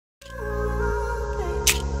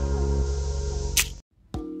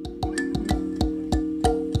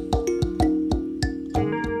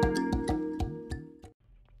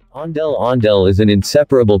ONDEL-ONDEL is an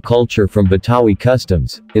inseparable culture from Betawi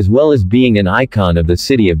customs, as well as being an icon of the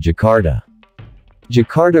city of Jakarta.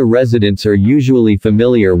 Jakarta residents are usually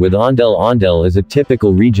familiar with ONDEL-ONDEL as a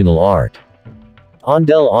typical regional art.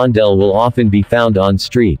 ONDEL-ONDEL will often be found on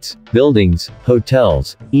streets, buildings,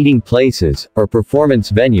 hotels, eating places, or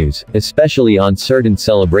performance venues, especially on certain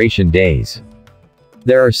celebration days.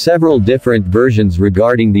 There are several different versions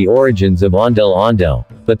regarding the origins of ONDEL-ONDEL,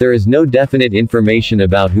 but there is no definite information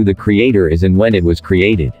about who the creator is and when it was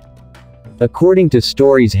created. According to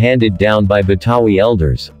stories handed down by Betawi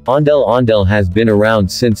elders, ONDEL-ONDEL has been around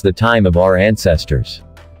since the time of our ancestors.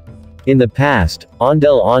 In the past,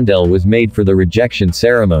 ONDEL-ONDEL was made for the rejection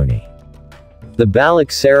ceremony. The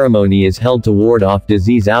Balik ceremony is held to ward off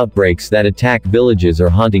disease outbreaks that attack villages or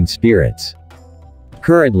haunting spirits.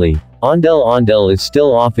 Currently, ONDEL-ONDEL is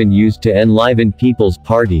still often used to enliven people's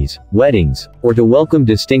parties, weddings, or to welcome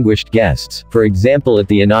distinguished guests, for example at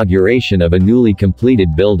the inauguration of a newly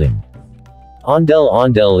completed building.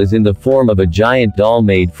 ONDEL-ONDEL is in the form of a giant doll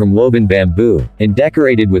made from woven bamboo, and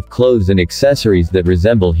decorated with clothes and accessories that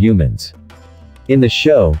resemble humans. In the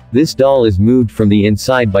show, this doll is moved from the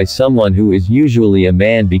inside by someone who is usually a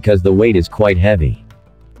man because the weight is quite heavy.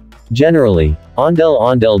 Generally,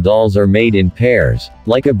 ONDEL-ONDEL dolls are made in pairs,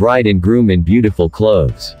 like a bride and groom in beautiful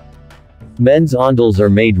clothes. Men's ONDELs are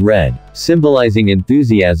made red, symbolizing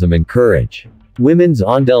enthusiasm and courage. Women's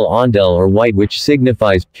ONDEL-ONDEL are white, which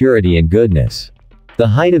signifies purity and goodness. The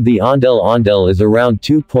height of the ONDEL-ONDEL is around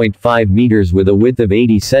 2.5 meters with a width of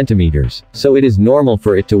 80 centimeters, so it is normal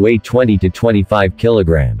for it to weigh 20 to 25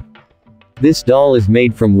 kilograms. This doll is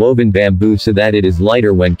made from woven bamboo so that it is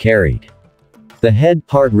lighter when carried. The head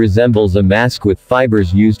part resembles a mask with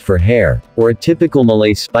fibers used for hair, or a typical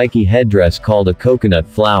Malay spiky headdress called a coconut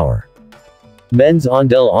flower. Men's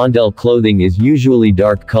ONDEL-ONDEL clothing is usually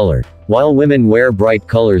dark colored, while women wear bright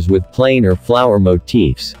colors with plain or flower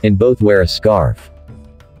motifs, and both wear a scarf.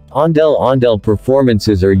 ONDEL-ONDEL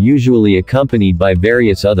performances are usually accompanied by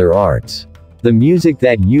various other arts. The music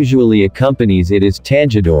that usually accompanies it is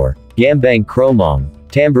tanjador, gambang kromong,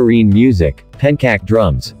 tambourine music, pencak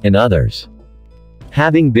drums, and others.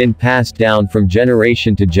 Having been passed down from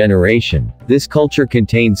generation to generation, this culture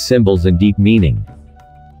contains symbols and deep meaning.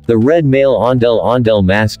 The red male ONDEL-ONDEL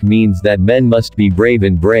mask means that men must be brave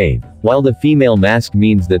and brave, while the female mask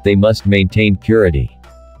means that they must maintain purity.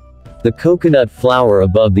 The coconut flower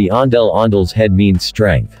above the ONDEL-ONDEL's head means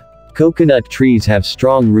strength. Coconut trees have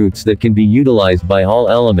strong roots that can be utilized by all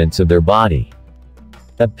elements of their body.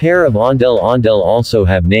 A pair of ONDEL-ONDEL also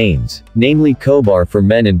have names, namely Kobar for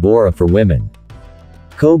men and Bora for women.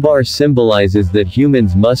 Kobar symbolizes that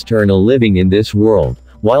humans must earn a living in this world,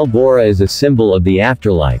 while Bora is a symbol of the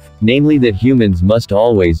afterlife, namely that humans must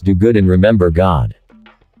always do good and remember God.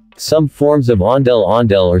 Some forms of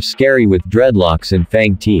ONDEL-ONDEL are scary with dreadlocks and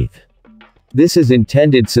fang teeth. This is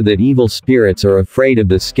intended so that evil spirits are afraid of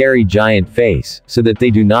the scary giant face, so that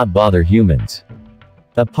they do not bother humans.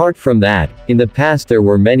 Apart from that, in the past there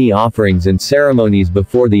were many offerings and ceremonies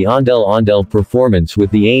before the ONDEL-ONDEL performance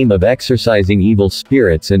with the aim of exorcising evil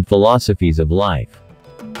spirits and philosophies of life.